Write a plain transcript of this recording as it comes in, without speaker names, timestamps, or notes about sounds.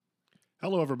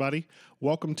Hello, everybody.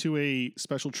 Welcome to a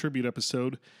special tribute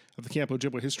episode of the Camp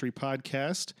Ojibwa History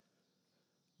Podcast.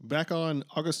 Back on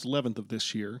August 11th of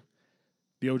this year,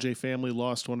 the OJ family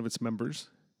lost one of its members.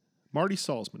 Marty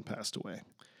Salzman passed away.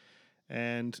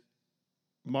 And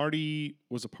Marty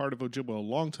was a part of Ojibwa a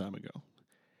long time ago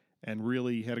and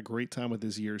really had a great time with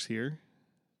his years here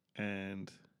and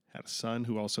had a son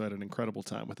who also had an incredible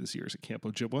time with his years at Camp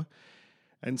Ojibwa.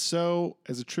 And so,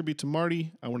 as a tribute to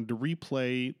Marty, I wanted to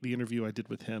replay the interview I did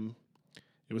with him.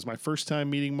 It was my first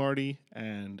time meeting Marty,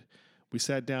 and we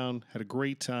sat down, had a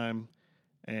great time,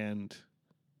 and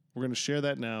we're going to share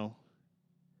that now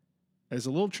as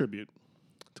a little tribute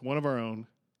to one of our own.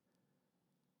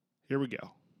 Here we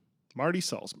go. Marty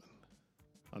Salzman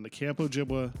on the Camp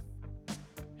Ojibwa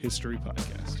History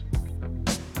Podcast.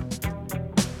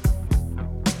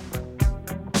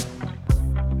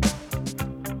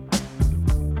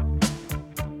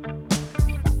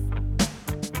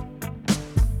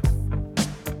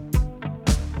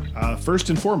 First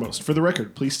and foremost, for the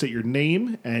record, please state your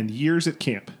name and years at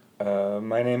camp.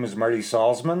 My name is Marty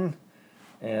Salzman,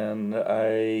 and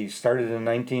I started in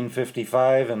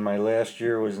 1955, and my last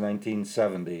year was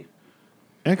 1970.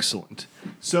 Excellent.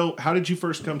 So, how did you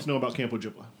first come to know about Camp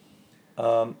Ojibwa?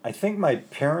 I think my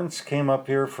parents came up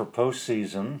here for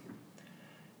postseason,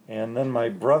 and then my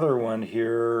brother went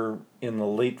here in the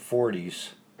late 40s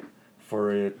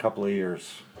for a couple of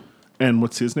years. And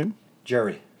what's his name?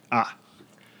 Jerry.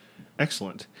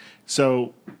 Excellent.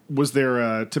 So, was there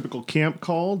a typical camp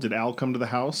call? Did Al come to the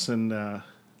house and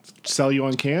sell you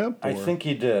on camp? Or? I think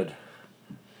he did.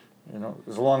 You know, it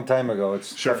was a long time ago.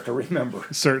 It's tough to remember.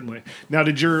 Certainly. Now,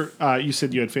 did you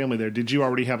said you had family there. Did you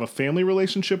already have a family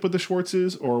relationship with the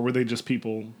Schwartzes, or were they just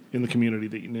people in the community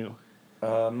that you knew?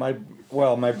 My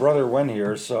brother went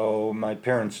here, so my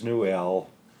parents knew Al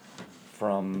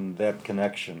from that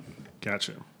connection.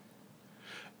 Gotcha.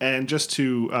 And just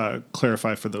to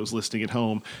clarify for those listening at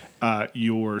home,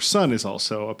 your son is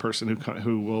also a person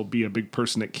who will be a big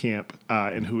person at camp.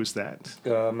 And who is that?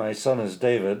 My son is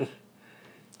David,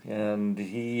 and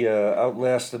he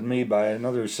outlasted me by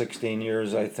another 16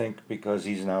 years, I think, because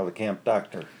he's now the camp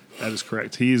doctor. That is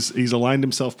correct. He's aligned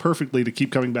himself perfectly to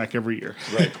keep coming back every year.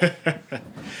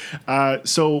 Right.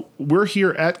 So we're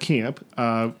here at camp.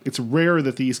 It's rare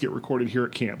that these get recorded here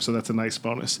at camp, so that's a nice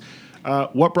bonus.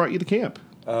 What brought you to camp?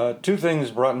 Two things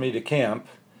brought me to camp.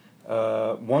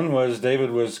 One was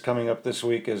David was coming up this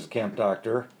week as camp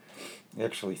doctor.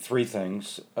 Actually, three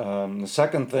things. The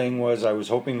second thing was I was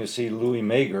hoping to see Louis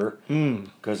Mager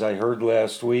because I heard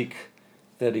last week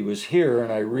that he was here,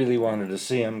 and I really wanted to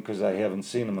see him because I haven't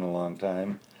seen him in a long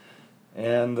time.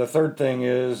 And the third thing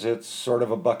is it's sort of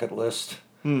a bucket list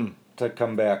to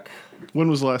come back. When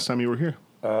was the last time you were here?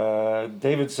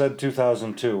 David said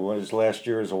 2002 was last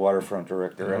year as a waterfront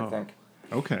director, I think.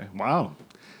 Okay, wow.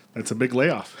 That's a big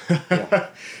layoff.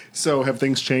 Yeah. So have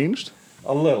things changed?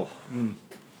 A little.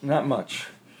 Not much.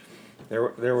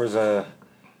 There was a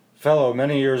fellow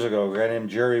many years ago, a guy named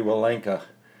Jerry Walenka,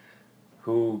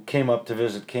 who came up to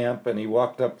visit camp, and he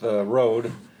walked up the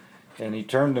road, and he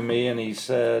turned to me and he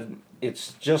said,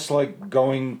 "It's just like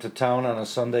going to town on a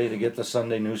Sunday to get the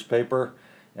Sunday newspaper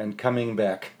and coming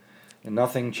back, and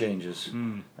nothing changes." I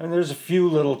mean, there's a few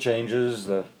little changes.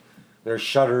 There's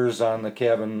shutters on the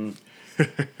cabin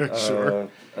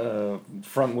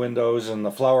front windows, and the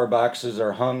flower boxes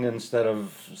are hung instead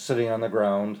of sitting on the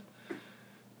ground.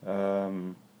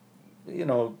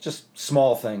 Just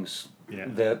small things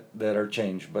that are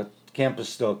changed, but camp is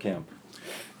still camp.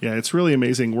 Yeah, it's really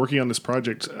amazing working on this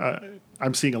project.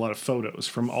 I'm seeing a lot of photos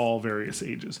from all various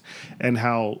ages, and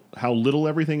how little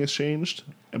everything has changed,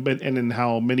 and in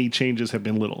how many changes have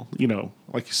been little. You know,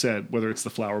 like you said, whether it's the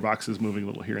flower boxes moving a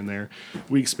little here and there.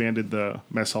 We expanded the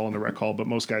mess hall and the rec hall, but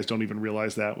most guys don't even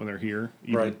realize that when they're here,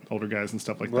 even right. Older guys and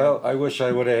stuff like that. Well, I wish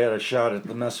I would have had a shot at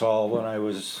the mess hall when I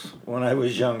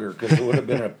was younger, because it would have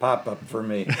been a pop-up for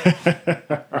me.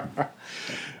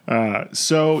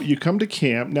 So you come to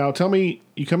camp. Now tell me,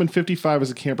 you come in 55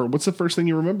 as a camper. What's the first thing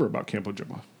you remember about Camp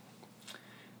Ojibwa?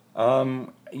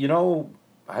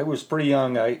 I was pretty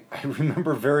young. I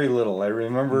remember very little. I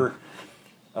remember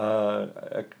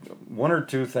one or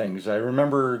two things. I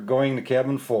remember going to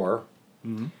cabin 4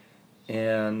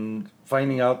 and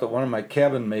finding out that one of my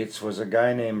cabin mates was a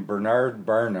guy named Bernard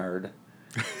Barnard,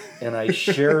 and I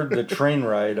shared the train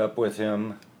ride up with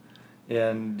him.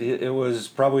 And it was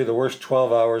probably the worst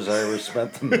 12 hours I ever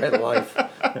spent in my life.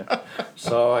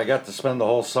 So I got to spend the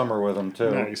whole summer with him,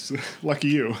 too. Nice. Lucky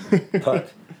you.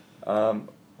 But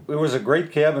it was a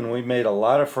great cabin. We made a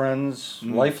lot of friends,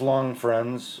 lifelong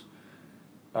friends.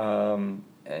 And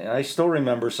I still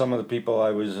remember some of the people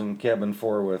I was in cabin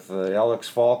 4 with. Alex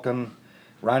Falcon,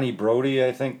 Ronnie Brody,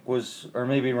 I think was, or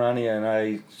maybe Ronnie and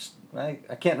I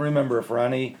can't remember if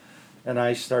Ronnie and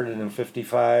I started in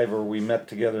 55 or we met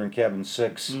together in cabin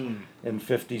 6 in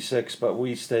 56, but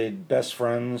we stayed best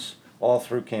friends all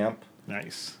through camp.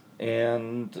 Nice.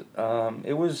 And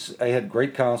I had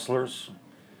great counselors. I'm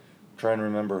trying to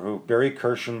remember who. Barry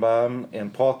Kirschenbaum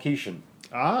and Paul Keeshan.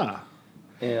 Ah.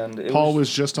 And Paul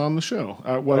was just on the show.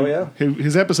 Oh, yeah?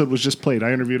 His episode was just played.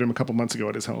 I interviewed him a couple months ago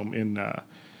at his home in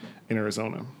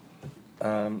Arizona.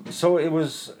 So it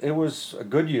was a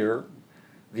good year.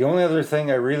 The only other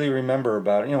thing I really remember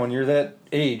about it, when you're that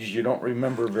age, you don't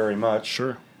remember very much.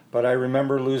 Sure. But I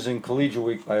remember losing collegiate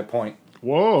week by a point.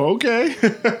 Whoa, okay.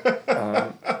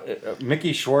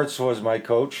 Mickey Schwartz was my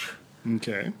coach.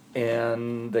 Okay.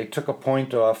 And they took a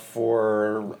point off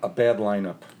for a bad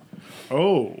lineup.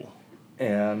 Oh.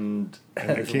 And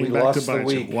it came we back lost to bite the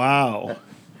week. you. Wow.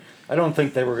 I don't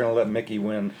think they were going to let Mickey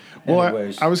win. Well,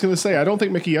 anyways. I was going to say, I don't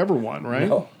think Mickey ever won, right?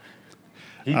 No.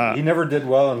 He never did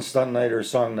well in stunt night or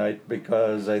song night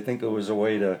because I think it was a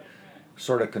way to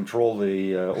sort of control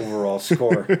the overall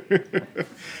score.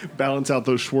 Balance out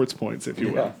those Schwartz points, if you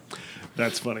will. Yeah.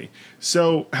 That's funny.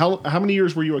 So how many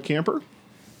years were you a camper?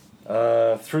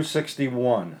 Through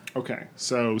 61. Okay,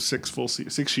 so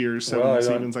 6 years, 7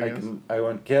 seasons, I guess. I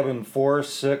went cabin 4,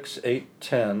 6, 8,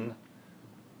 10.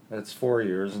 That's 4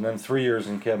 years, and then 3 years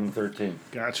in cabin 13.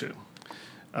 Gotcha.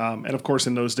 And of course,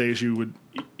 in those days, you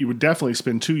would definitely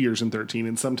spend 2 years in 13,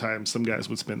 and sometimes some guys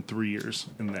would spend 3 years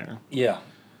in there. Yeah.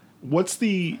 What's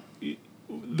the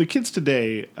kids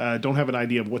today don't have an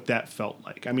idea of what that felt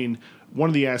like. I mean, one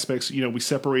of the aspects, we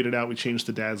separated out, we changed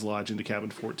the Dad's Lodge into cabin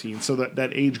 14, so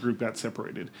that age group got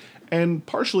separated. And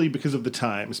partially because of the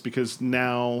times, because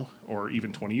now, or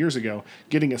even 20 years ago,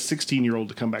 getting a 16-year-old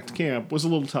to come back to camp was a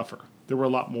little tougher. There were a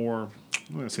lot more,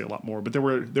 I'm going to say a lot more, but there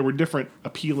were different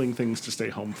appealing things to stay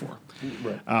home for.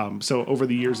 Right. So over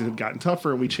the years, it had gotten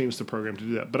tougher, and we changed the program to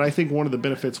do that. But I think one of the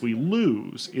benefits we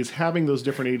lose is having those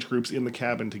different age groups in the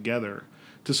cabin together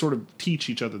to sort of teach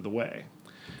each other the way.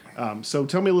 So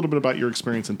tell me a little bit about your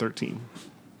experience in 13.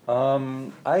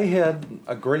 I had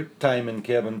a great time in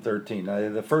cabin 13.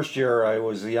 The first year I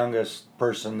was the youngest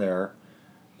person there,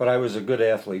 but I was a good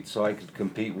athlete, so I could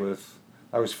compete with,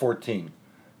 I was 14,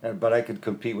 but I could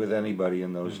compete with anybody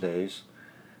in those days.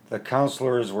 The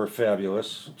counselors were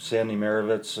fabulous, Sandy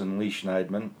Marovitz and Lee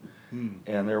Schneidman,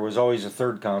 and there was always a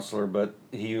third counselor, but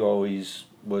he always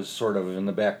was sort of in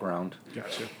the background.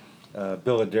 Gotcha.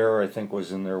 Bill Adair, I think,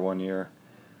 was in there one year.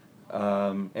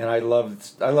 And I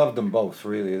loved them both,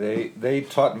 really. They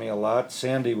taught me a lot.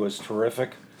 Sandy was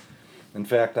terrific. In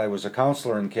fact, I was a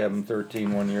counselor in cabin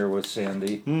 13 one year with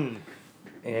Sandy.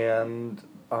 And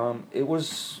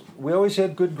we always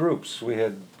had good groups. We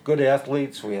had good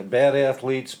athletes, we had bad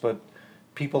athletes, but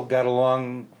people got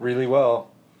along really well.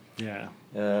 Yeah.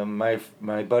 My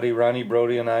buddy Ronnie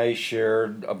Brody and I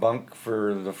shared a bunk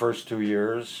for the first 2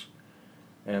 years.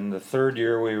 And the third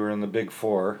year we were in the Big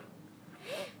Four.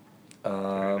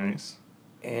 Very nice.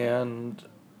 And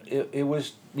it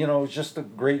was, it was just a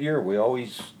great year. We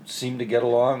always seemed to get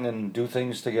along and do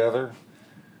things together.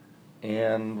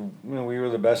 And we were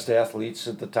the best athletes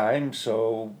at the time,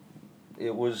 so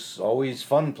it was always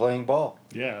fun playing ball.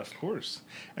 Yeah, of course.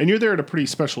 And you're there at a pretty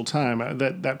special time.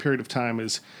 That period of time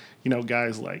is,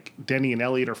 guys like Denny and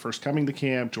Elliott are first coming to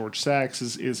camp. George Sachs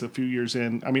is a few years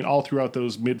in. I mean, all throughout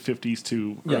those mid-50s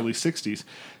to early 60s.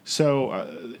 So,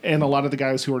 and a lot of the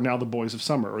guys who are now the boys of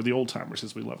summer, or the old-timers,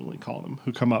 as we lovingly call them,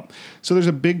 who come up. So there's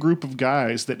a big group of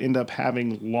guys that end up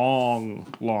having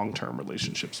long-term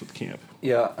relationships with camp.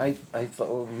 Yeah, I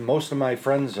thought most of my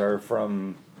friends are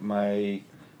from my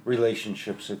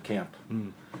relationships at camp.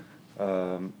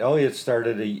 Elliott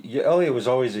Elliott was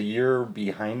always a year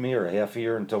behind me, or a half a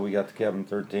year, until we got to cabin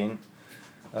 13.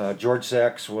 George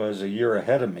Sachs was a year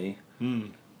ahead of me,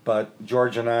 but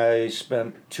George and I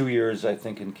spent 2 years, I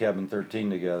think, in cabin 13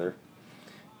 together.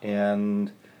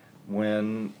 And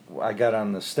when I got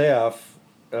on the staff,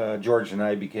 George and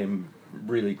I became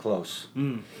really close.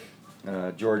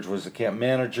 George was the camp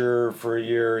manager for a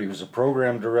year. He was a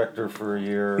program director for a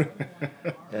year.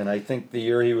 And I think the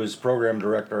year he was program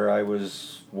director, I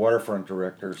was waterfront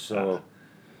director. So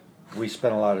we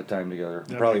spent a lot of time together.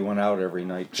 Probably went out every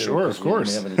night, too. Sure, of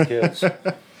course. We didn't have any kids.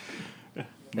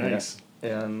 Nice.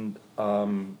 And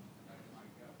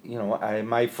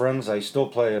my friends, I still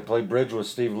play. I play bridge with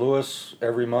Steve Lewis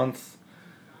every month.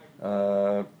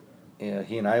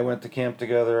 He and I went to camp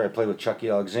together. I played with Chucky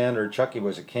Alexander. Chucky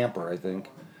was a camper, I think.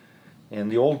 And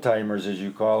the old-timers, as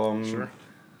you call them, Sure.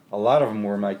 A lot of them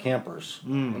were my campers.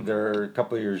 They're a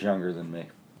couple of years younger than me.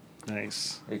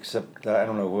 Nice. Except I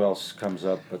don't know who else comes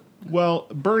up, but Well,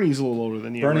 Bernie's a little older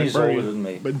than you. Bernie's right? older than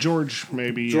me. But George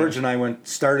maybe. George and I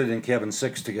started in cabin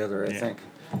 6 together, I think.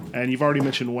 And you've already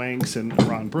mentioned Wanks and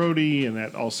Ron Brody, and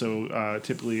that also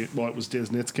typically, well, it was Diz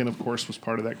Nitzkin, of course, was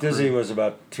part of that crew. Dizzy was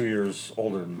about 2 years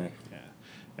older than me. Yeah.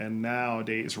 And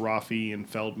nowadays, Rafi and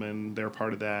Feldman, they're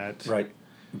part of that. Right.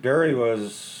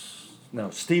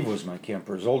 Steve was my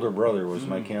camper. His older brother was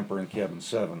my camper in cabin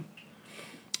 7.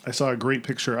 I saw a great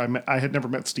picture. I had never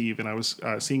met Steve, and I was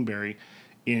seeing Barry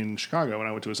in Chicago, and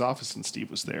I went to his office, and Steve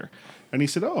was there. And he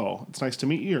said, "Oh, it's nice to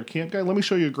meet you. You're a camp guy. Let me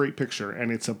show you a great picture."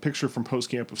 And it's a picture from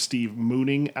post-camp of Steve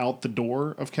mooning out the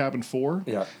door of cabin 4.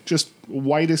 Yeah. Just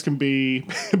white as can be,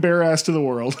 bare ass to the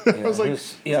world. Yeah, I was like,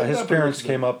 his parents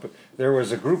came up. There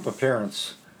was a group of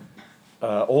parents,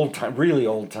 really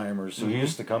old-timers, who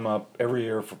used to come up every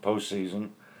year for postseason.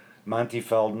 Monty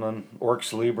Feldman,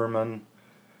 Orks Lieberman,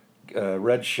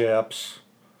 Red Shaps,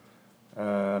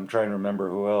 I'm trying to remember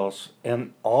who else.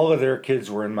 And all of their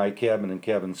kids were in my cabin in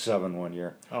cabin 7 one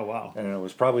year. Oh, wow. And it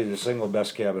was probably the single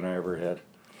best cabin I ever had.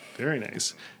 Very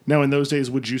nice. Now, in those days,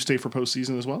 would you stay for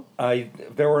postseason as well?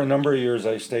 There were a number of years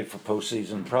I stayed for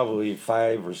postseason, probably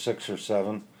 5 or 6 or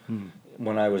 7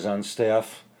 when I was on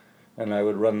staff. And I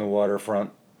would run the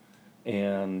waterfront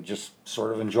and just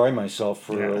sort of enjoy myself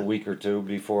for a week or two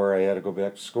before I had to go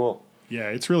back to school. Yeah,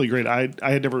 it's really great. I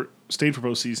had never stayed for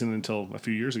postseason until a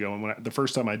few years ago, and the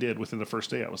first time I did, within the first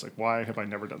day, I was like, "Why have I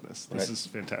never done this? This is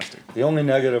fantastic." The only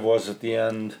negative was at the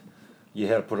end, you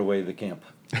had to put away the camp.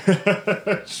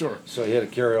 Sure. So you had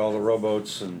to carry all the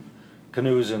rowboats and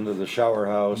canoes into the shower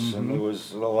house, and it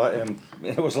was a lot. And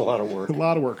it was a lot of work. A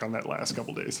lot of work on that last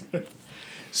couple days.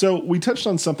 So we touched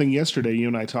on something yesterday, you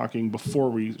and I talking before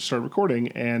we started recording,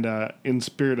 and in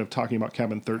spirit of talking about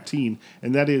Cabin 13,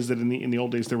 and that is that in the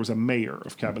old days there was a mayor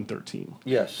of Cabin 13.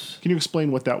 Yes. Can you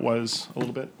explain what that was a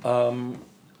little bit?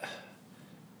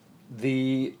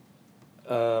 The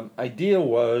idea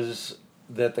was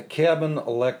that the cabin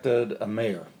elected a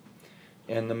mayor,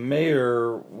 and the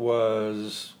mayor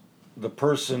was the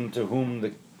person to whom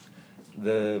the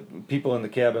people in the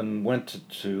cabin went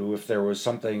to if there was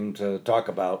something to talk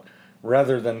about,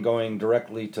 rather than going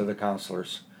directly to the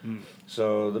counselors.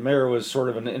 So the mayor was sort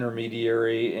of an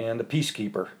intermediary and a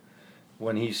peacekeeper.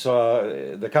 When he saw,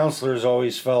 the counselors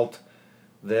always felt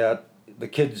that the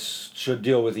kids should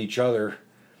deal with each other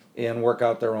and work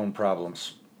out their own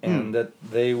problems, and that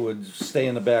they would stay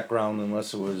in the background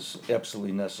unless it was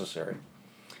absolutely necessary.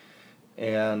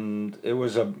 And it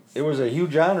was a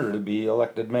huge honor to be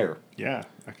elected mayor. Yeah,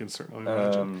 I can certainly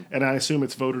imagine. And I assume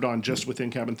it's voted on just within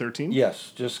Cabin 13?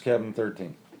 Yes, just Cabin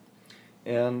 13.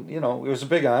 And, it was a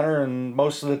big honor, and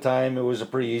most of the time it was a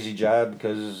pretty easy job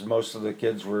because most of the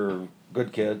kids were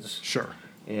good kids. Sure.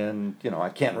 And, I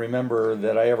can't remember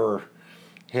that I ever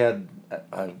had,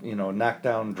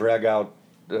 knockdown, drag-out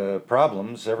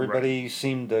problems. Everybody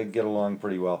seemed to get along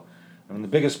pretty well. I mean, the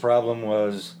biggest problem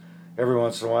was every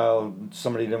once in a while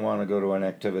somebody didn't want to go to an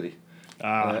activity.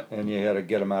 And you had to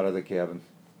get them out of the cabin.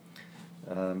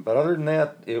 But other than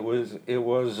that, it was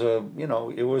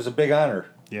a big honor.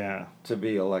 Yeah. To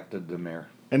be elected the mayor.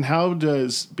 And how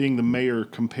does being the mayor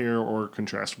compare or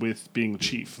contrast with being the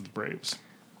chief of the Braves?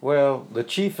 Well, the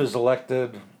chief is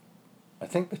elected. I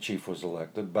think the chief was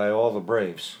elected by all the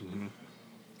Braves. Mm-hmm.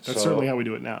 That's certainly how we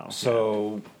do it now.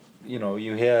 So,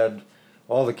 you had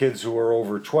all the kids who were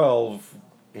over 12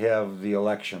 have the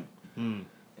election.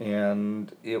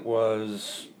 And it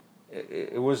was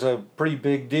a pretty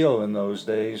big deal in those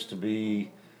days to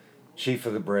be chief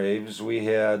of the Braves. We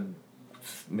had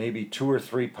maybe 2 or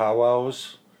 3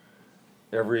 powwows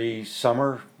every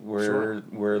summer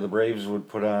where the Braves would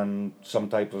put on some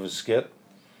type of a skit.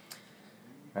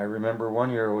 I remember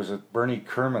one year, was it Bernie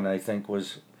Kerman, I think,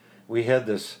 we had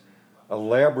this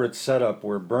elaborate setup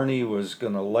where Bernie was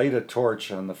going to light a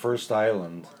torch on the first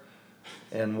island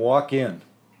and walk in.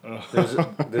 There's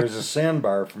a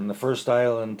sandbar from the first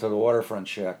island to the waterfront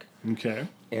shack. Okay.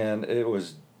 And it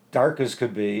was dark as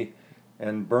could be,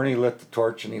 and Bernie lit the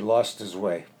torch and he lost his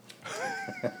way.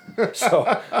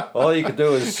 So all you could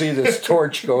do is see this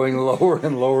torch going lower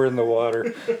and lower in the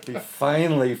water. He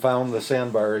finally found the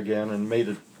sandbar again and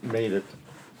made it.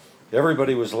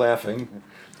 Everybody was laughing.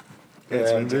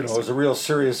 And it was a real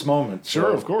serious moment.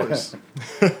 Sure, of course.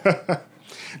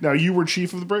 Now, you were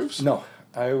chief of the Braves? No,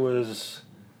 I was.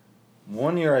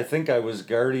 One year I think I was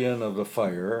guardian of the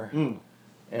fire,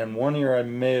 and one year I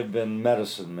may have been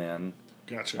medicine man.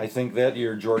 Gotcha. I think that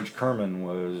year George Kerman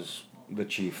was the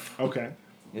chief. Okay.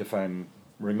 If I'm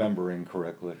remembering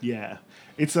correctly. Yeah.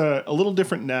 It's a little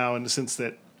different now in the sense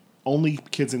that only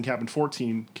kids in Cabin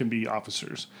 14 can be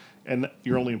officers. and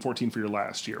you're only in 14 for your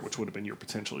last year, which would have been your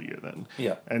potential year then.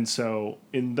 Yeah. And so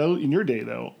in your day,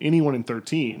 though, anyone in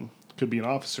 13 could be an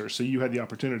officer, so you had the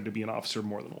opportunity to be an officer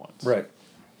more than once. Right.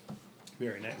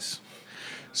 Very nice.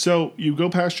 So you go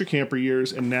past your camper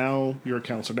years, and now you're a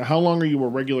counselor. Now, how long are you a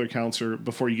regular counselor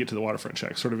before you get to the waterfront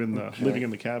shack, sort of in the living in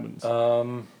the cabins?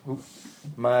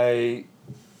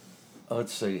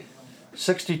 Let's see,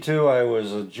 62, I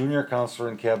was a junior counselor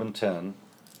in cabin 10.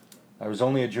 I was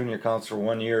only a junior counselor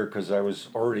 1 year because I was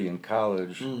already in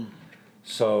college.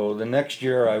 So the next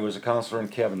year I was a counselor in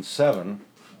cabin 7,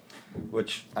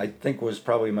 which I think was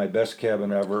probably my best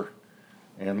cabin ever.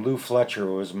 And Lou Fletcher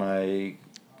was my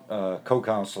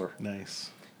co-counselor.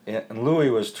 Nice. And Louis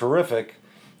was terrific.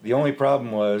 The only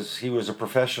problem was he was a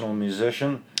professional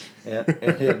musician and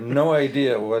he had no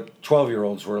idea what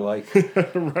 12-year-olds were like.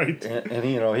 Right. And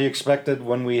he expected,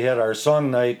 when we had our song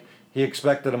night, he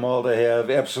expected them all to have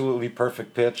absolutely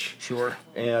perfect pitch. Sure.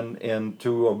 And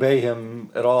to obey him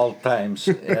at all times.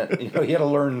 And, he had to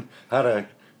learn how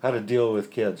to deal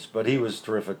with kids. But he was a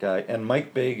terrific guy. And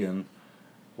Mike Bagan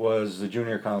was the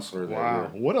junior counselor that year. Wow,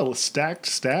 what a stacked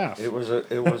staff. It was,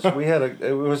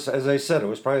 as I said, it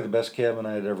was probably the best cabin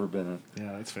I had ever been in.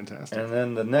 Yeah, that's fantastic. And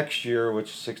then the next year, which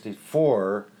is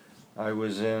 64, I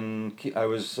was a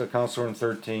counselor in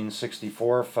 13,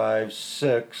 64, 5,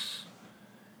 6,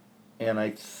 and I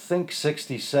think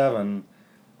 67,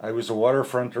 I was a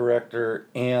waterfront director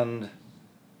and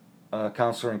a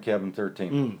counselor in cabin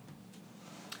 13.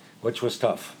 Which was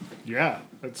tough. Yeah,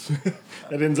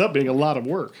 that ends up being a lot of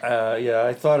work. Yeah,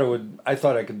 I thought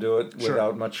I could do it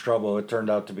without much trouble. It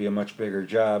turned out to be a much bigger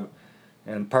job,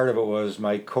 and part of it was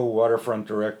my co-waterfront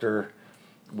director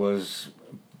was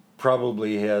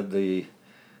probably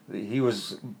he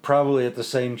was probably at the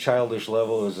same childish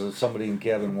level as somebody in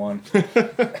cabin 1.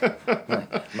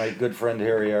 my good friend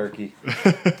Harry Arkey.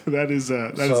 That is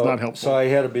not helpful. So I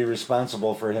had to be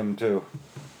responsible for him too.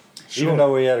 Sure. Even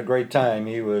though we had a great time,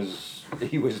 he was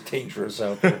dangerous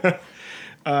out there.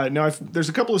 Now, there's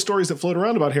a couple of stories that float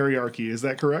around about Harry Arkey. Is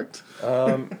that correct?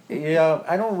 Yeah,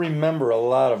 I don't remember a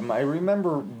lot of them. I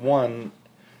remember one,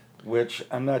 which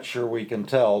I'm not sure we can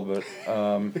tell, but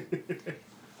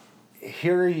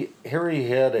Harry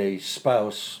had a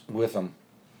spouse with him,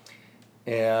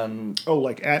 and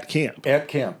like at camp. At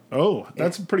camp. Oh,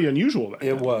 that's pretty unusual.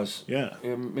 It was. Yeah.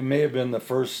 It may have been the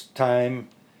first time.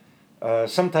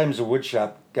 Sometimes a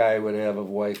woodshop guy would have a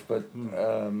wife, but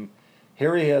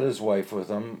Harry had his wife with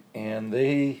him, and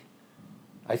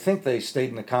I think they stayed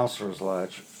in the counselor's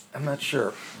lodge. I'm not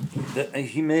sure.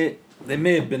 They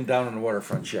may have been down in the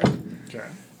waterfront shack. Okay.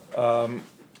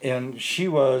 And she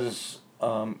was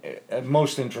a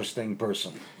most interesting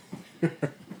person,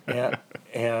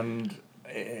 and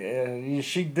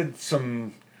she did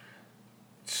some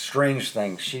strange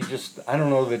things. I don't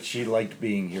know that she liked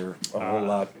being here a whole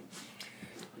lot.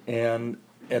 And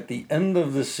at the end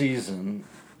of the season,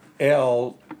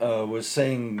 Al was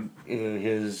saying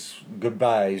his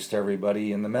goodbyes to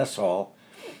everybody in the mess hall,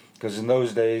 because in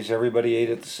those days everybody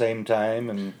ate at the same time,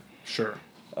 and sure.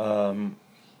 And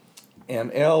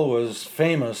Al was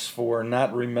famous for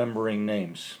not remembering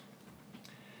names.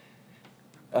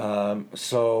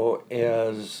 So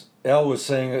as Al was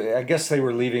saying, I guess they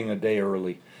were leaving a day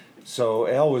early. So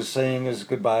Al was saying his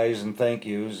goodbyes and thank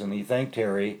yous, and he thanked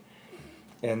Harry.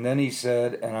 And then he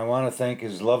said, and I want to thank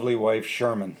his lovely wife,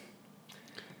 Sherman.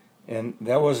 And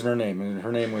that wasn't her name, and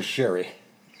her name was Sherry.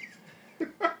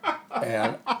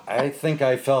 And I think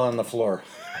I fell on the floor.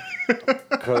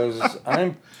 Because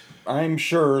I'm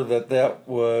sure that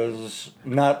was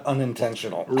not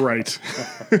unintentional. Right.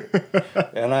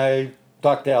 And I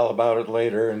talked to Al about it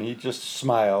later, and he just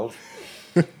smiled.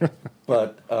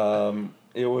 But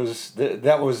it was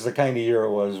that was the kind of year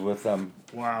it was with them.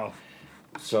 Wow.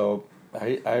 So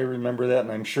I remember that,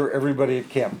 and I'm sure everybody at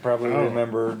camp probably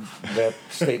remembered that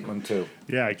statement too.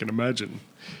 Yeah, I can imagine.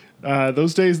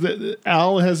 Those days,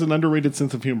 Al has an underrated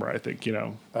sense of humor, I think,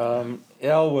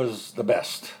 Al was the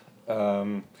best.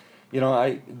 The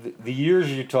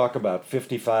years you talk about,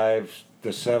 55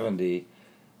 to 70,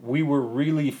 we were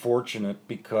really fortunate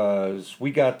because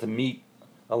we got to meet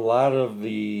a lot of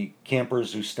the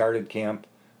campers who started camp.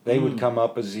 They would come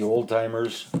up as the old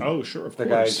timers. Oh, sure, of the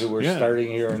course. Guys who were starting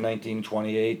here in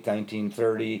 1928,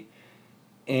 1930.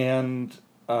 And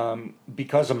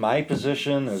because of my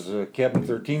position as a Cabin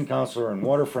 13 counselor and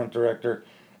waterfront director,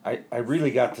 I really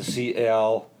got to see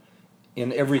Al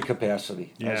in every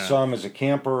capacity. Yeah. I saw him as a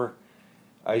camper.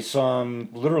 I saw him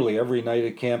literally every night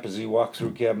at camp as he walked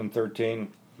through Cabin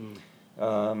 13. I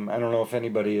don't know if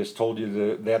anybody has told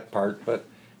you that part, but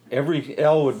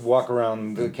Al would walk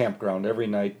around the campground every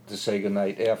night to say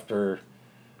goodnight after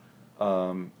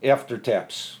after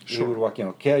taps. Sure. He would walk,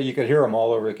 you could hear him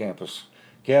all over the campus.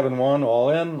 Cabin 1, all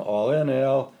in,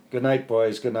 Al. Good night,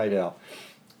 boys. Good night, Al.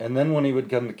 And then when he would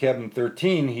come to cabin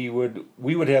 13,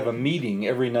 we would have a meeting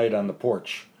every night on the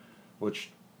porch, which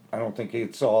I don't think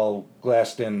it's all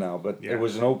glassed in now, but Yeah. it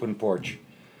was an open porch.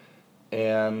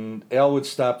 And Al would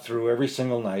stop through every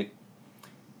single night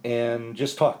and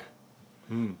just talk.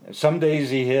 Some days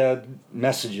he had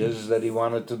messages that he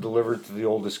wanted to deliver to the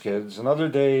oldest kids, and other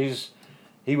days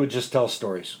he would just tell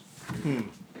stories. And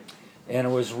it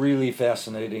was really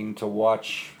fascinating to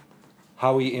watch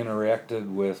how he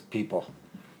interacted with people.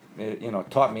 It,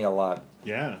 taught me a lot.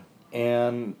 Yeah.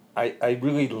 And I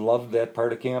really loved that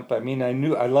part of camp. I mean, I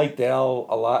liked Al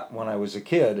a lot when I was a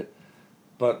kid,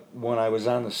 but when I was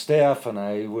on the staff and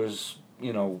I was,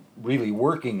 really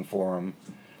working for him,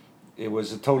 it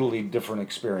was a totally different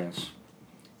experience.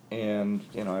 And,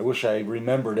 I wish I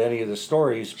remembered any of the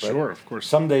stories, but Sure, of course.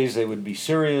 some days they would be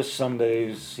serious, some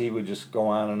days he would just go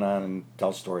on and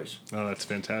tell stories. Oh, that's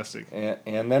fantastic.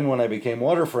 And then when I became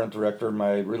waterfront director,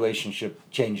 my relationship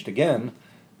changed again,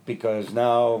 because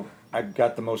now I've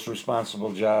got the most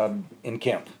responsible job in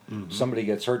camp. Somebody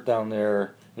gets hurt down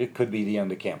there, it could be the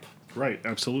end of camp. Right,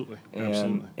 absolutely.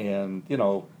 And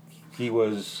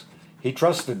he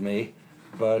trusted me,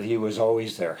 but he was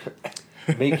always there,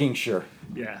 making sure.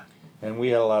 Yeah. And we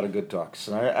had a lot of good talks.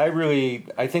 And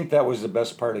I think that was the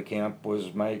best part of camp,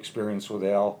 was my experience with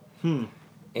Al.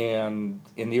 And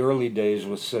in the early days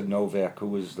with Sid Novak, who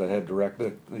was the head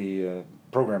director, the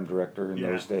program director in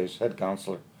those days, head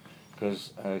counselor,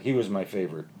 because he was my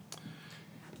favorite.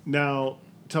 Now,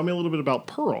 tell me a little bit about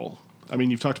Pearl. I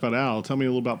mean, you've talked about Al. Tell me a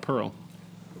little about Pearl.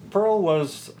 Pearl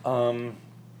was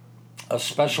a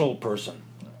special person.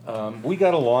 We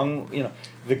got along,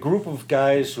 the group of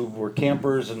guys who were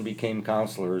campers and became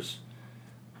counselors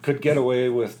could get away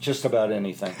with just about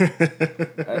anything.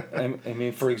 I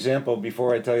mean, for example,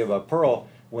 before I tell you about Pearl,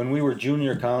 when we were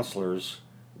junior counselors,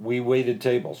 we waited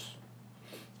tables.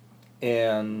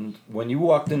 And when you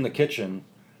walked in the kitchen,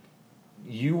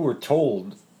 you were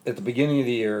told at the beginning of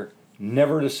the year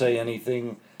never to say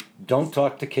anything, don't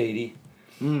talk to Katie.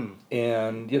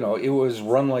 And, it was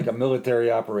run like a military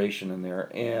operation in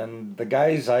there. And the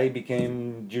guys I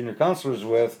became junior counselors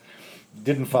with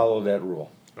didn't follow that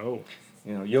rule. Oh.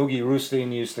 Yogi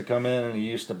Rustin used to come in and he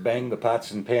used to bang the pots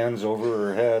and pans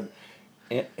over her head.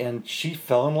 And she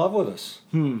fell in love with us.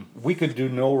 We could do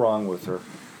no wrong with her.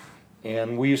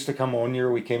 And we used to come one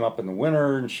year, we came up in the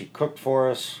winter and she cooked for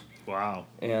us. Wow.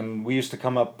 And we used to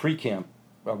come up pre-camp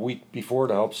a week before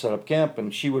to help set up camp,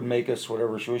 and she would make us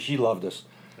whatever she loved us.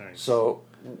 Nice. So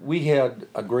we had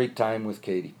a great time with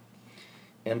Katie.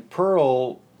 And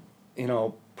Pearl,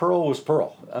 Pearl was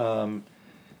Pearl.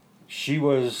 She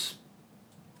was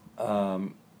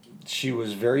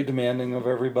very demanding of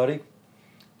everybody,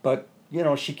 but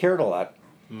she cared a lot.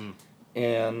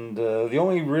 And the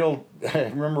only real I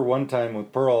remember one time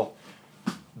with Pearl,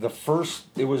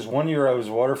 it was one year I was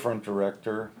waterfront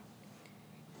director,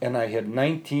 and I had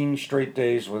 19 straight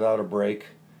days without a break,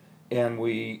 and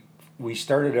we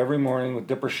started every morning with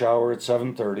dipper shower at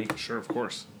 7:30. Sure, of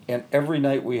course. And every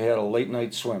night we had a late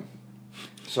night swim.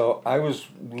 So I was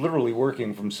literally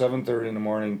working from 7:30 in the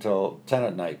morning till 10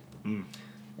 at night.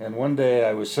 And one day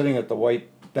I was sitting at the white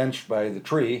bench by the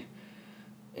tree,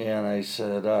 and I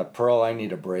said, Pearl, I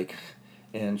need a break.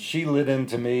 And she lit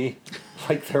into me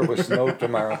like there was no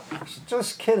tomorrow. I said,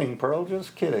 just kidding, Pearl,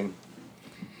 just kidding.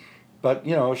 But,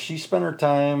 she spent her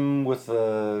time with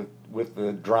the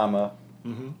drama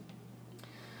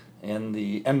and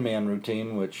the N-Man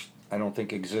routine, which I don't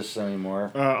think exists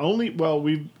anymore.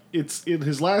 It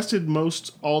has lasted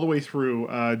most all the way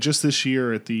through. Just this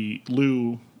year at the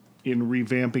Lou, in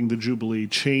revamping the Jubilee,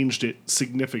 changed it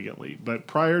significantly. But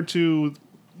prior to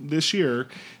this year,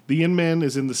 the N-Man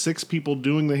is in the 6 people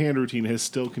doing the hand routine has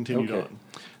still continued on.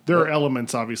 There are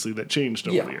elements, obviously, that changed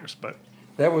over the years, but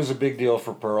that was a big deal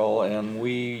for Pearl, and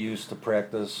we used to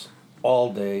practice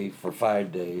all day for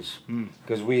 5 days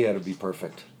because we had to be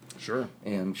perfect. Sure.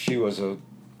 And she was a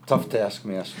tough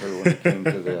taskmaster when it came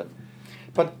to that.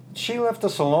 But she left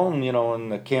us alone, in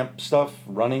the camp stuff,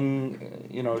 running.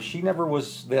 She never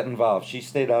was that involved. She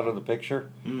stayed out of the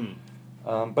picture.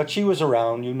 But she was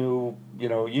around. You knew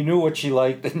what she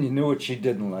liked and you knew what she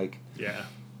didn't like. Yeah.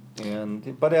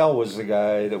 But Al was the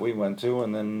guy that we went to,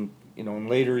 and then in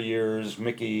later years,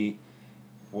 Mickey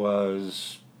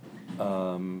was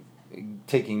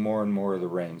taking more and more of the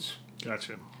reins.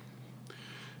 Gotcha.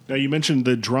 Now, you mentioned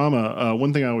the drama.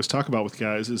 One thing I always talk about with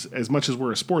guys is, as much as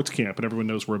we're a sports camp, and everyone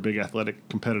knows we're a big athletic,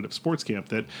 competitive sports camp,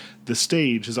 that the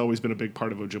stage has always been a big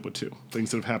part of Ojibwa too.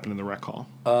 Things that have happened in the rec hall.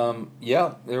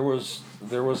 Yeah, there was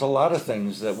a lot of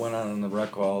things that went on in the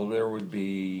rec hall. There would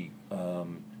be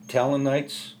talent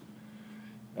nights.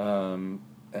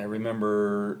 I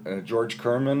remember George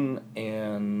Kerman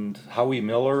and Howie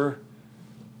Miller,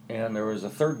 and there was a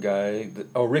third guy,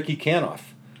 Ricky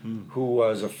Canoff, who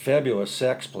was a fabulous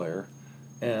sax player,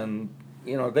 and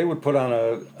they would put on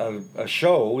a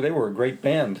show. They were a great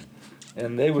band,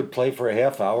 and they would play for a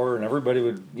half hour, and everybody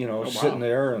would sit in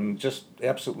there and just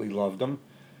absolutely loved them.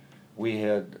 We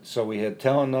had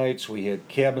talent nights, we had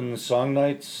cabin song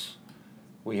nights,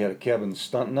 we had a cabin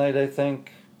stunt night, I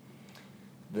think.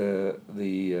 We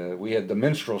had the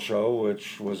minstrel show,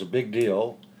 which was a big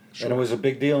deal, and it was a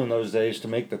big deal in those days to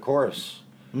make the chorus.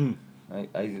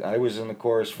 I was in the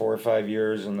chorus 4 or 5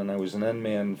 years, and then I was an end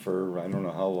man for I don't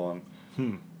know how long,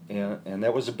 and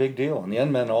that was a big deal. And the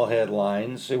end men all had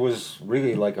lines. It was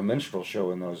really like a minstrel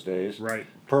show in those days. Right.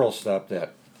 Pearl stopped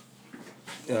that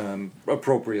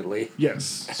appropriately.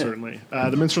 Yes, certainly.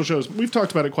 The minstrel shows, we've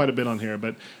talked about it quite a bit on here,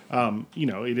 but,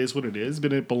 it is what it is,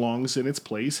 but it belongs in its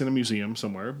place in a museum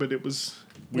somewhere, but it was,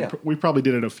 we probably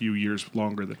did it a few years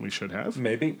longer than we should have.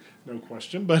 Maybe. No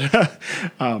question, but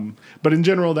in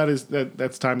general,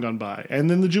 that's time gone by. And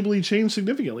then the Jubilee changed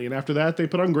significantly, and after that, they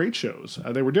put on great shows.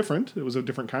 They were different. It was a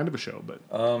different kind of a show, but...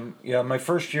 my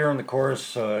first year in the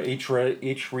chorus, H.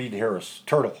 Reed Harris,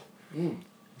 Turtle.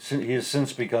 He has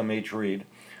since become H. Reed.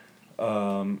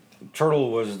 Turtle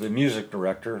was the music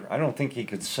director. I don't think he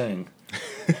could sing,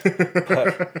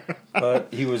 but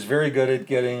he was very good at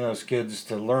getting us kids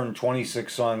to learn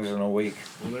 26 songs in a week.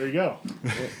 Well, there you go.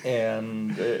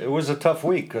 And it was a tough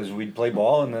week because we'd play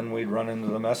ball and then we'd run into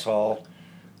the mess hall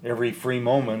every free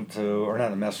moment, or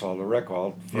not the mess hall, the rec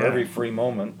hall, for every free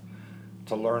moment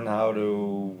to learn how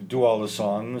to do all the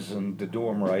songs and to do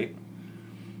them right.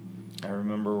 I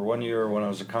remember one year when I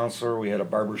was a counselor, we had a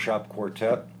barbershop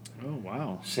quartet. Oh,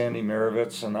 wow. Sandy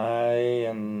Marovitz and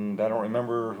I don't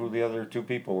remember who the other two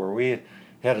people were. We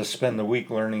had to spend the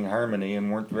week learning harmony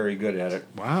and weren't very good at it.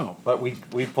 Wow. But we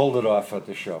pulled it off at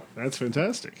the show. That's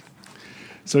fantastic.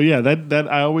 So, yeah,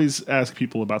 that I always ask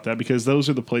people about that because those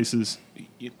are the places,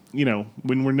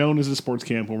 when we're known as a sports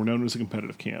camp, when we're known as a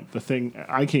competitive camp, the thing,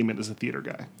 I came in as a theater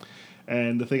guy.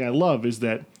 And the thing I love is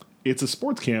that it's a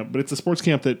sports camp, but it's a sports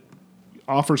camp that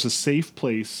offers a safe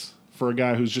place for a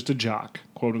guy who's just a jock,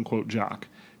 quote unquote jock,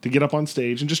 to get up on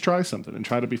stage and just try something and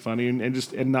try to be funny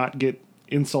and not get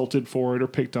insulted for it or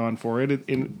picked on for it.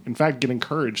 In fact, get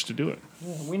encouraged to do it.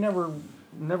 Yeah, we never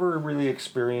really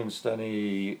experienced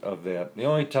any of that. The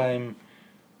only time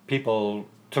people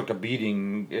took a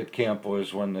beating at camp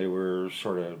was when they were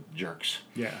sort of jerks.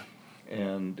 Yeah.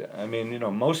 And I mean,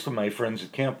 most of my friends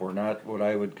at camp were not what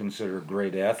I would consider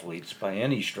great athletes by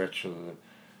any stretch of the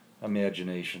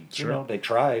imagination. Sure. They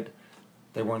tried.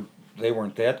 They weren't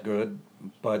that good,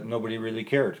 but nobody really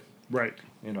cared. Right.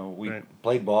 We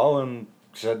played ball and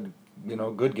said,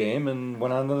 good game, and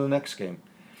went on to the next game.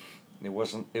 It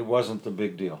wasn't the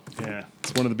big deal. Yeah,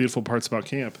 it's one of the beautiful parts about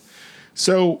camp.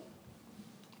 So,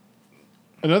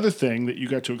 another thing that you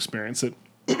got to experience that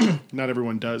not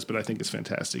everyone does, but I think is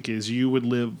fantastic, is you would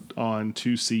live on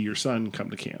to see your son come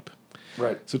to camp.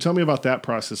 Right. So tell me about that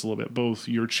process a little bit. Both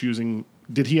your choosing.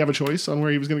 Did he have a choice on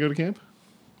where he was going to go to camp?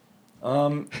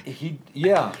 He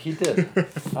did.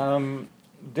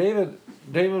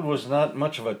 David was not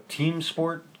much of a team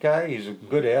sport guy. He's a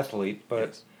good athlete,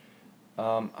 but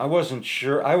I wasn't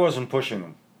sure. I wasn't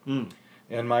pushing him.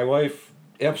 And my wife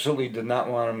absolutely did not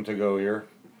want him to go here.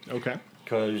 Okay.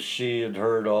 Because she had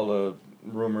heard all the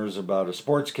rumors about a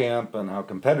sports camp and how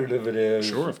competitive it is.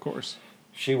 Sure, of course.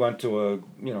 She went to a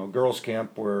girls'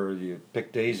 camp where you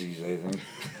pick daisies, I think,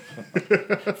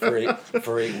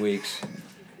 for 8 weeks.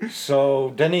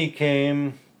 So Denny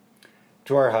came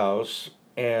to our house,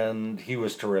 and he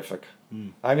was terrific.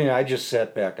 I mean, I just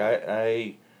sat back.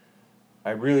 I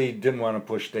really didn't want to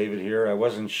push David here. I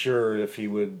wasn't sure if he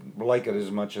would like it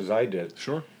as much as I did.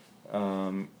 Sure.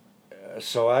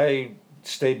 So I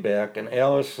stayed back, and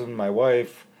Alice and my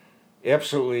wife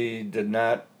absolutely did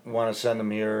not want to send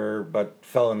him here, but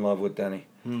fell in love with Denny.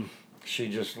 She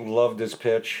just loved his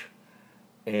pitch,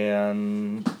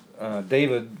 and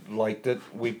David liked it.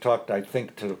 We talked, I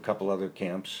think, to a couple other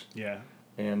camps. Yeah.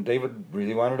 And David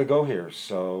really wanted to go here,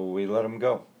 so we let him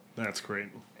go. That's great.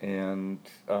 And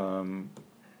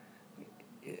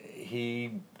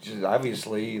he just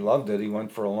obviously loved it. He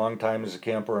went for a long time as a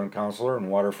camper and counselor and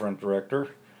waterfront director.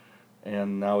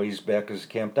 And now he's back as a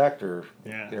camp doctor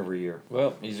every year.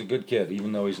 Well, he's a good kid,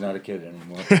 even though he's not a kid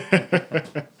anymore.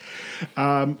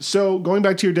 So going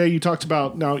back to your day, you talked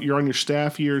about now you're on your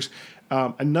staff years.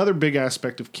 Another big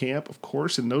aspect of camp, of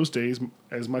course, in those days,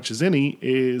 as much as any,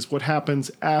 is what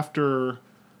happens after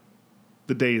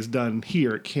the day is done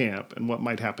here at camp and what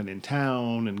might happen in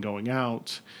town and going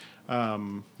out.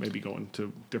 Maybe going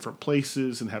to different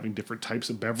places and having different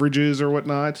types of beverages or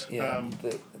whatnot. Yeah,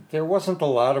 there wasn't a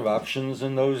lot of options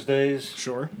in those days.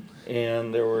 Sure.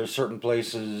 And there were certain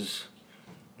places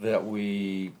that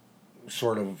we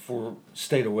sort of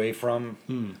stayed away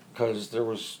from because there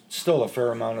was still a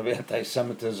fair amount of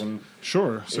anti-Semitism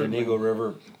in Eagle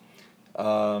River.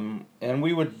 And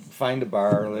we would find a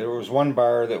bar. There was one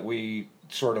bar that we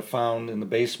sort of found in the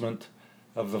basement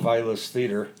of the Vilas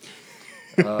Theater.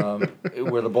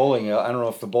 Where the bowling alley, I don't know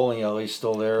if the bowling alley is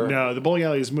still there. No, the bowling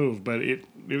alley has moved, but it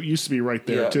used to be right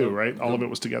there too, right? All of it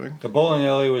was together. The bowling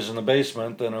alley was in the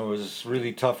basement, and it was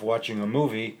really tough watching a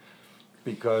movie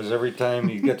because every time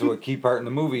you get to a key part in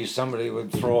the movie, somebody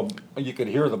would you could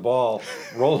hear the ball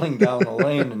rolling down the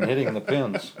lane and hitting the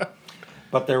pins.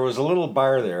 But there was a little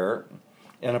bar there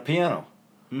and a piano.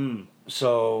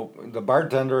 So the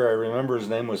bartender, I remember his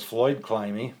name was Floyd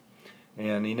Climby,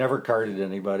 and he never carded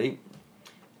anybody.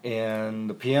 And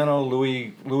the piano,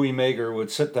 Louis Mager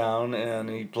would sit down and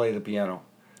he'd play the piano.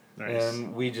 Nice.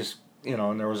 And we just,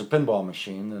 and there was a pinball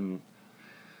machine. And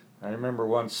I remember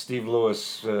once Steve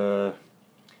Lewis, he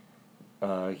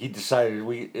decided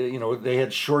they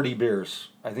had Shorty beers.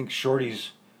 I think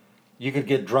Shorty's, you could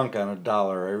get drunk on $1.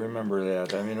 I remember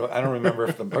that. I mean, I don't remember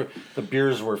if the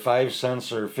beers were 5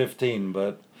 cents or 15,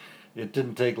 but it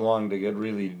didn't take long to get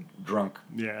really drunk.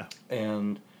 Yeah.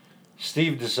 And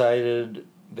Steve decided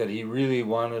that he really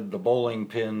wanted the bowling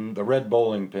pin, the red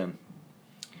bowling pin.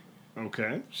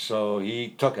 Okay. So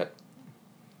he took it.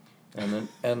 And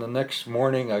the next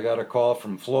morning I got a call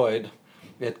from Floyd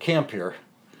at camp here.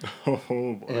 Oh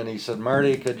boy. And he said,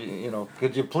 "Marty, could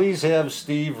you please have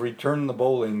Steve return the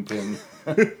bowling pin?"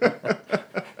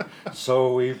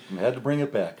 So we had to bring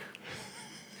it back.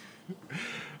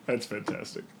 That's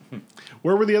fantastic.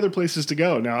 Where were the other places to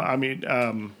go? Now, I mean,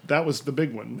 that was the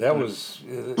big one. That was,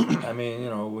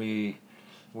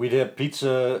 we'd have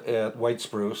pizza at White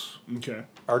Spruce. Okay.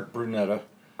 Art Brunetta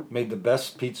made the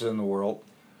best pizza in the world,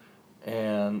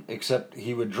 and except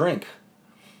he would drink.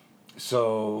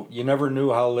 So you never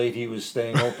knew how late he was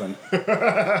staying open.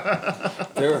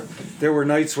 There were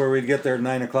nights where we'd get there at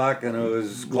 9 o'clock and it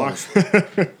was closed.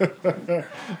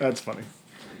 That's funny.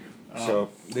 So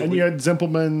you had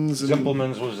Zimpelman's.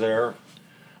 Zimpelman's was there,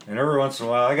 and every once in a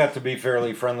while I got to be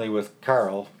fairly friendly with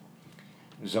Carl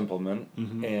Zimpelman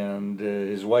and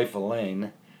his wife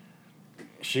Elaine.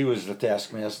 She was the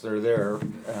taskmaster there.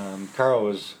 Carl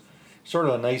was sort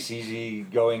of a nice,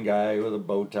 easy-going guy with a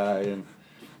bow tie, and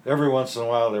every once in a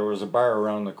while there was a bar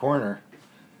around the corner,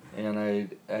 and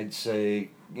I'd say,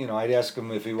 I'd ask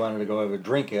him if he wanted to go have a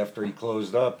drink after he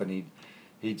closed up, and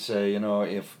he'd say,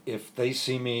 if they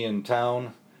see me in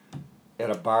town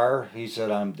at a bar, he said,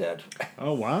 I'm dead.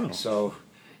 Oh, wow. So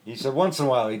he said once in a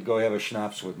while he'd go have a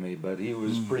schnapps with me, but he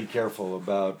was pretty careful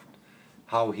about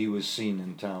how he was seen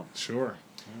in town. Sure.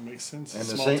 That makes sense. And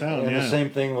The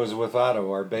same thing was with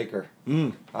Otto, our baker.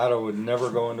 Otto would never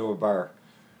go into a bar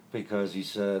because he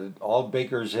said, all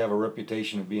bakers have a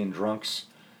reputation of being drunks,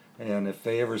 and if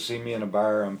they ever see me in a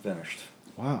bar, I'm finished.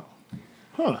 Wow.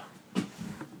 Huh.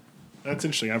 That's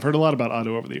interesting. I've heard a lot about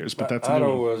Otto over the years, but that's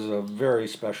Otto was a very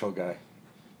special guy.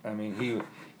 I mean,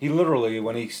 he literally,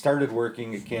 when he started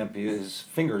working at camp, his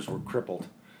fingers were crippled.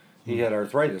 He had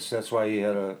arthritis. That's why he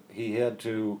had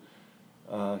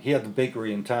the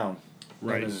bakery in town.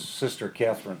 Right. And his sister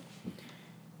Catherine.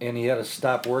 And he had to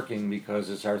stop working because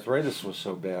his arthritis was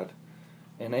so bad.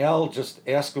 And Al just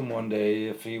asked him one day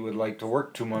if he would like to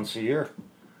work 2 months a year.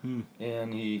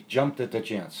 And he jumped at the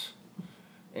chance.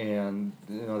 And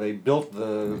they built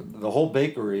the whole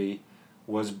bakery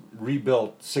was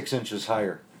rebuilt 6 inches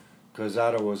higher because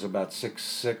Otto was about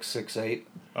 6'6", 6'8".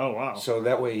 Oh, wow. So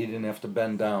that way he didn't have to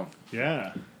bend down.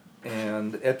 Yeah.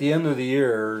 And at the end of the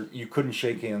year, you couldn't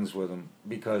shake hands with him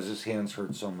because his hands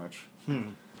hurt so much.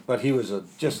 But he was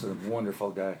just a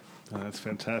wonderful guy. Oh, that's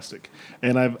fantastic.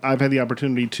 And I've had the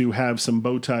opportunity to have some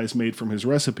bow ties made from his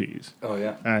recipes. Oh,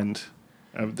 yeah. And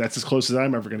that's as close as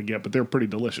I'm ever going to get, but they're pretty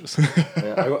delicious.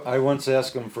 Yeah, I once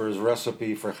asked him for his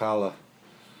recipe for challah,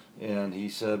 and he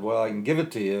said, well, I can give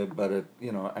it to you, but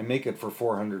I make it for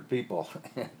 400 people.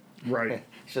 Right.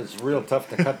 He said, it's real tough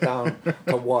to cut down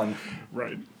to one.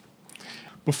 Right.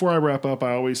 Before I wrap up,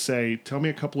 I always say, tell me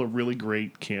a couple of really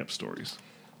great camp stories.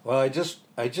 Well, I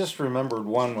just remembered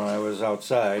one when I was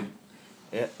outside.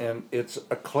 and it's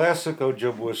a classic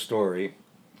Ojibwa story.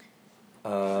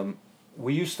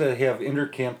 We used to have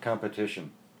intercamp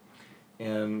competition,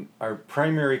 and our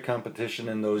primary competition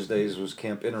in those days was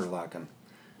Camp Interlaken,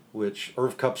 which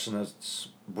Irv Kupson's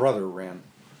brother ran.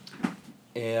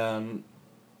 And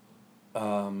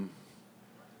one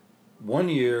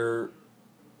year,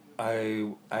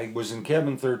 I was in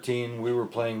cabin 13. We were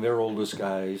playing their oldest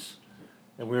guys,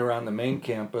 and we were on the main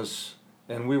campus,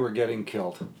 and we were getting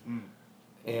killed.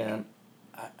 And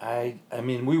I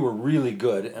mean, we were really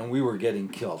good, and we were getting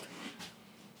killed.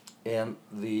 And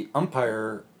the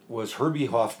umpire was Herbie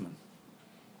Hoffman.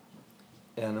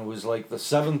 And it was like the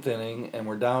 7th inning, and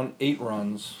we're down 8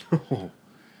 runs.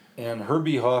 And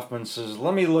Herbie Hoffman says,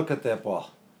 "Let me look at that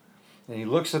ball." And he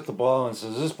looks at the ball and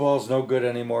says, "This ball's no good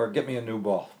anymore. Get me a new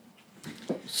ball."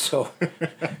 So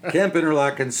Camp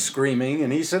Interlaken's screaming,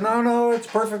 and he said, no, it's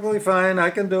perfectly fine. I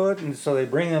can do it. And so they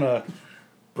bring in a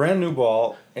brand new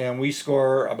ball, and we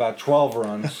score about 12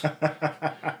 runs.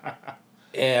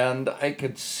 And I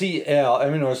could see Al.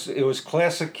 I mean, it was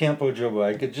classic Camp Ojibwa.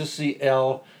 I could just see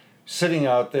Al sitting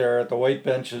out there at the white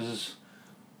benches,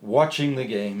 watching the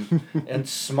game and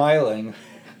smiling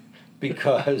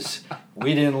because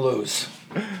we didn't lose.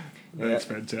 That's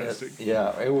fantastic.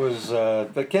 It was.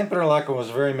 But Camp Interlaken was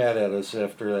very mad at us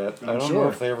after that. I don't know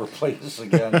if they ever played us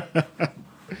again.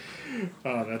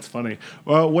 Oh, that's funny.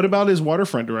 Well, what about his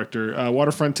waterfront director?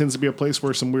 Waterfront tends to be a place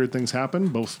where some weird things happen,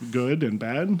 both good and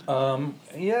bad.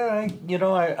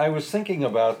 I was thinking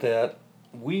about that.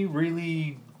 We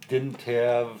really didn't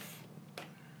have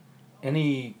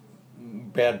any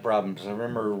bad problems. I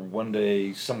remember one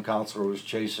day some counselor was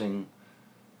chasing,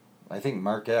 I think,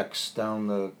 Mark X down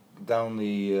the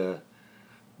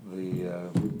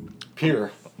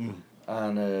pier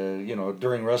on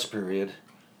during rest period,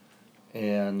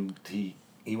 and he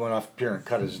went off the pier and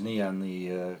cut his knee on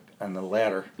the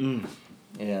ladder,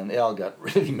 and Al got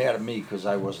really mad at me because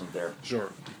I wasn't there.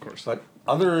 Sure, of course. But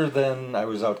other than I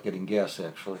was out getting gas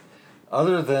actually,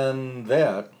 other than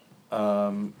that,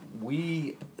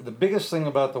 the biggest thing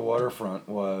about the waterfront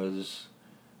was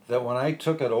that when I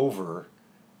took it over,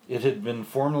 it had been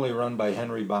formerly run by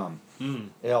Henry Baum,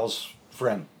 Al's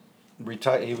friend.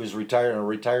 He was a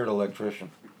retired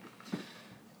electrician.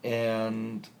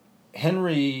 And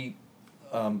Henry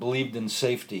believed in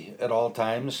safety at all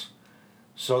times,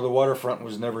 so the waterfront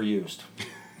was never used.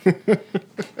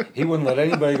 He wouldn't let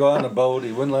anybody go out in a boat.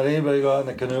 He wouldn't let anybody go out in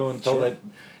a canoe until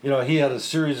he had a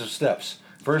series of steps.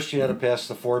 First, you had to pass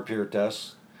the 4-pier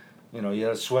test. You had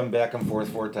to swim back and forth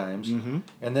 4 times.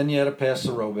 And then you had to pass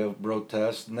the rowboat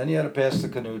test. And then you had to pass the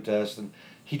canoe test. And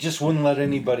he just wouldn't let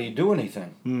anybody do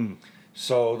anything.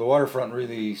 So the waterfront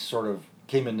really sort of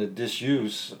came into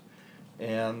disuse.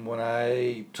 And when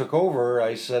I took over,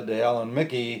 I said to Alan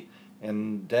Mickey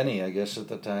and Denny, I guess at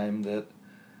the time,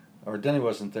 or Denny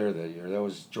wasn't there that year. That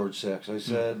was George Sachs. I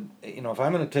said, if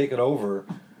I'm going to take it over,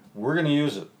 we're going to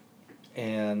use it.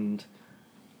 And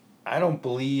I don't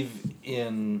believe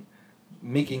in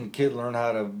making a kid learn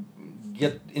how to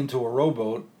get into a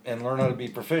rowboat and learn how to be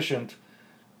proficient,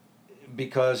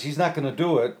 because he's not going to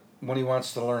do it when he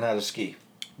wants to learn how to ski.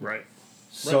 Right.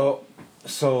 So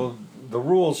the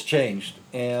rules changed,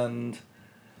 and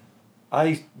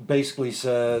I basically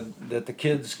said that the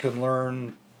kids can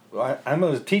learn. I'm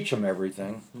going to teach them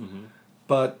everything,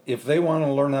 but if they want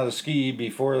to learn how to ski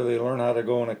before they learn how to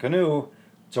go in a canoe,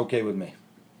 it's okay with me.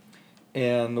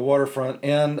 And the waterfront,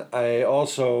 and I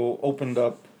also opened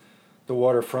up the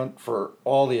waterfront for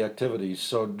all the activities.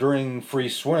 So during free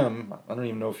swim, I don't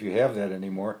even know if you have that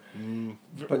anymore.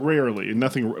 But rarely.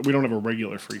 Nothing. We don't have a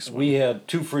regular free swim. We had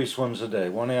 2 free swims a day,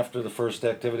 one after the first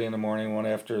activity in the morning, one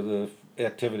after the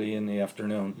activity in the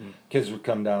afternoon. Kids would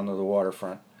come down to the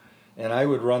waterfront, and I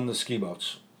would run the ski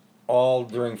boats all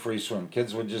during free swim.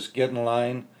 Kids would just get in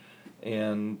line,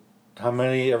 and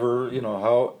however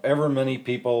many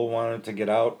people wanted to get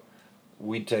out,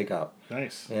 we'd take out.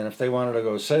 Nice. And if they wanted to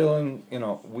go sailing,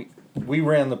 we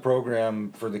ran the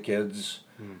program for the kids,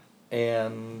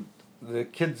 and the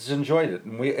kids enjoyed it.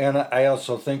 And I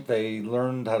also think they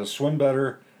learned how to swim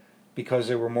better because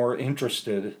they were more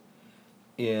interested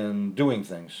in doing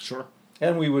things. Sure.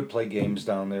 And we would play games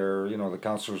down there. The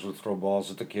counselors would throw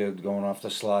balls at the kid going off the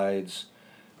slides.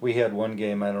 We had one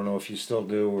game, I don't know if you still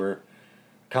do, where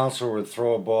counselor would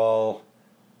throw a ball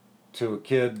to a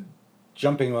kid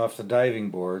jumping off the diving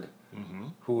board,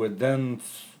 who would then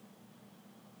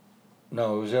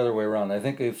no, it was the other way around. I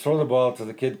think they'd throw the ball to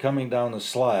the kid coming down the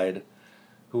slide,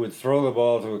 who would throw the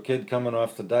ball to a kid coming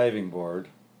off the diving board,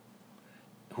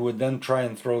 who would then try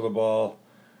and throw the ball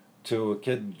to a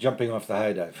kid jumping off the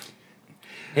high dive.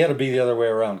 Had to be the other way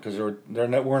around because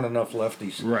there weren't enough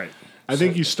lefties. Right. I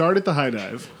think you start at the high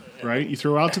dive, right? You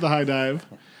throw out to the high dive,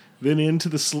 then into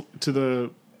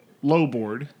the low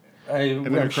board.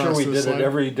 I'm sure we did it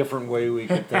every different way we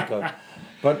could think of.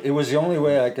 But it was the only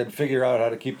way I could figure out how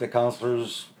to keep the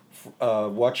counselors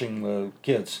watching the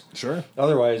kids. Sure.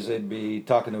 Otherwise, they'd be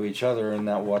talking to each other and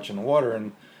not watching the water.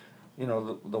 And,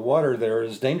 the water there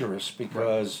is dangerous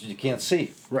because you can't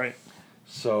see. Right.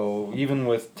 So even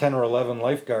with 10 or 11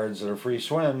 lifeguards that are free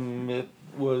swim, it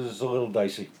was a little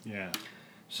dicey. Yeah.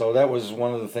 So that was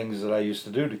one of the things that I used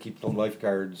to do to keep the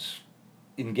lifeguards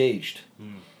engaged.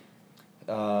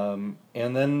 And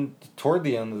then toward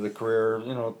the end of the career,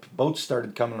 boats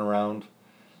started coming around.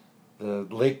 The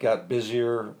lake got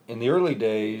busier. In the early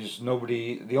days,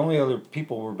 the only other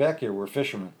people who were back here were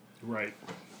fishermen. Right.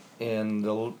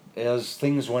 And as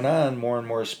things went on, more and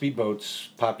more speedboats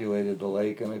populated the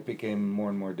lake, and it became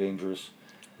more and more dangerous.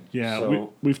 Yeah,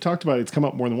 So, we've talked about it. It's come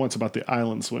up more than once about the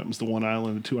island swims, the 1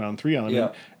 island, the 2 island, 3 island.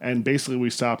 Yeah. And basically we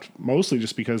stopped mostly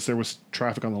just because there was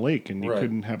traffic on the lake and you Right.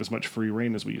 couldn't have as much free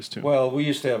reign as we used to. Well, we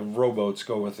used to have rowboats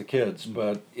go with the kids,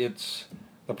 but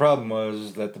the problem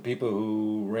was that the people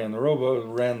who ran the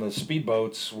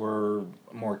speedboats were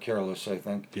more careless, I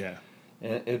think. Yeah.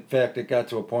 In fact, it got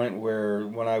to a point where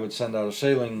when I would send out a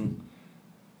sailing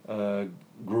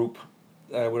group,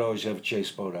 I would always have a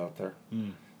chase boat out there.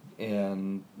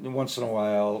 And once in a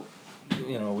while,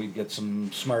 we'd get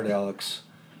some smart Alex.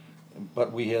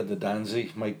 But we had the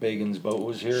Donzi. Mike Bagan's boat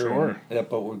was here. Sure. And that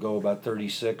boat would go about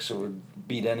 36. It would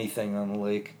beat anything on the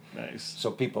lake. Nice.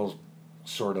 So people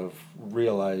sort of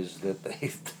realized that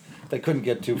they couldn't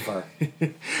get too far.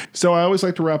 So I always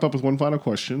like to wrap up with one final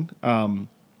question.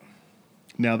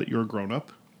 Now that you're a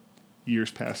grown-up,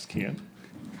 years past camp,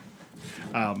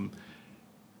 how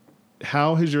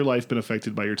has your life been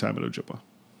affected by your time at Ojibwa?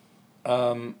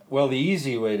 Well, the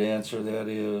easy way to answer that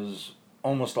is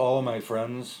almost all of my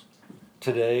friends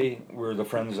today were the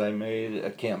friends I made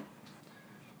at camp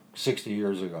 60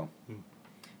 years ago.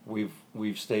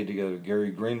 We've stayed together.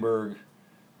 Gary Greenberg,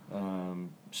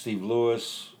 Steve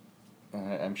Lewis.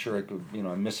 I'm sure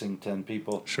I'm missing 10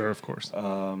 people. Sure, of course.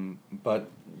 But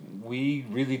we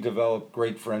really developed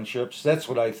great friendships. That's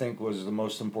what I think was the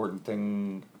most important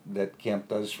thing that camp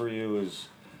does for you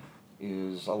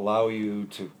is allow you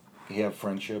to have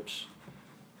friendships.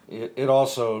 It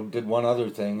also did one other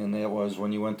thing, and that was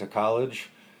when you went to college,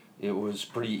 it was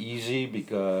pretty easy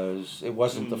because it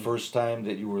wasn't the first time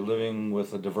that you were living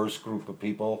with a diverse group of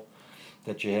people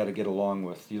that you had to get along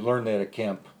with. You learned that at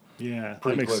camp. Yeah,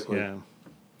 pretty quickly. Yeah.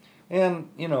 And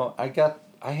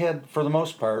I had for the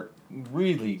most part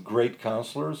really great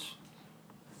counselors.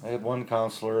 I had one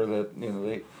counselor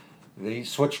that they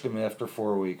switched him after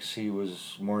 4 weeks. He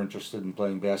was more interested in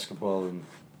playing basketball than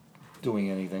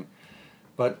doing anything.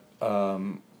 But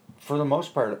for the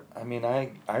most part,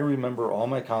 I remember all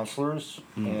my counselors,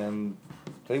 and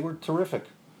they were terrific,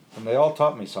 and they all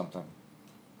taught me something.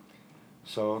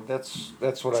 So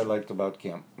that's what I liked about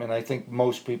camp, and I think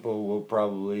most people will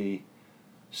probably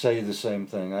say the same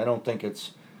thing. I don't think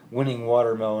it's winning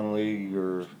Watermelon League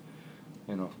or,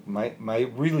 my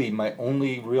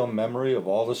only real memory of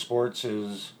all the sports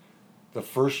is the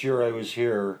first year I was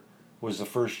here was the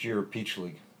first year of Peach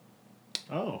League.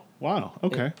 Oh, wow.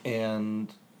 Okay.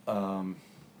 And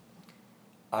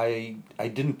I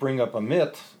didn't bring up a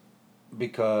mitt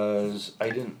because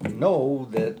I didn't know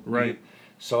that. Right.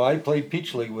 So I played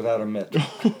Peach League without a mitt.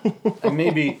 I may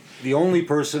be the only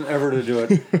person ever to do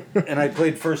it, and I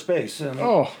played first base. And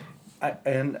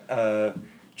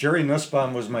Jerry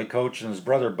Nussbaum was my coach, and his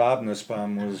brother Bob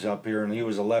Nussbaum was up here, and he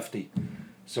was a lefty.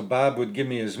 So Bob would give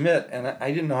me his mitt, and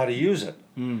I didn't know how to use it.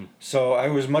 So I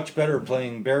was much better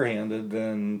playing barehanded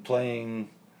than playing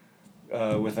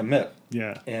with a mitt.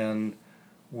 Yeah. And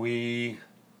I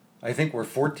think we're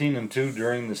 14-2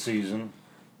 during the season.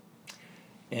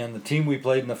 And the team we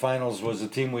played in the finals was the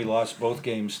team we lost both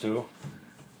games to.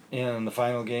 And in the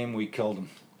final game, we killed them.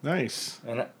 Nice.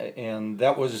 And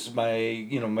that was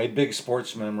my big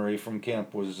sports memory from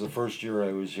camp was the first year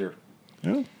I was here.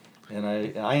 Yeah.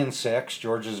 And Ian Sachs,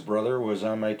 George's brother, was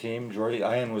on my team.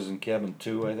 Ian was in cabin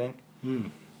 2, I think.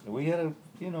 We had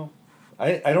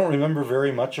I don't remember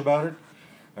very much about it.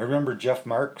 I remember Jeff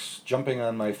Marks jumping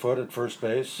on my foot at first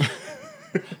base.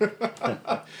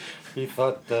 He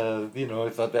thought,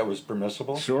 that was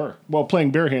permissible. Sure. Well,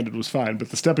 playing barehanded was fine, but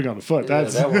the stepping on the foot,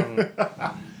 that's... that one.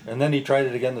 And then he tried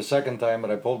it again the second time,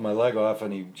 but I pulled my leg off,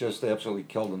 and he just absolutely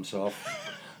killed himself,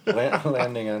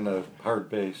 landing on the hard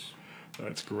base.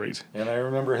 That's great. And I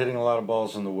remember hitting a lot of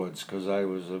balls in the woods, because I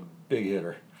was a big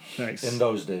hitter. Nice. In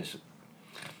those days.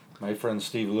 My friend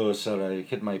Steve Lewis said I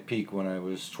hit my peak when I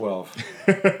was 12.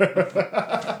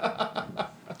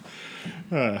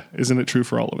 Isn't it true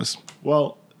for all of us?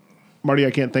 Well, Marty,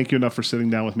 I can't thank you enough for sitting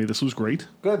down with me. This was great.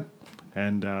 Good.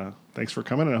 And thanks for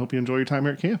coming, and I hope you enjoy your time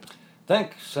here at camp.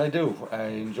 Thanks, I do. I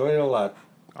enjoyed it a lot.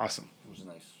 Awesome.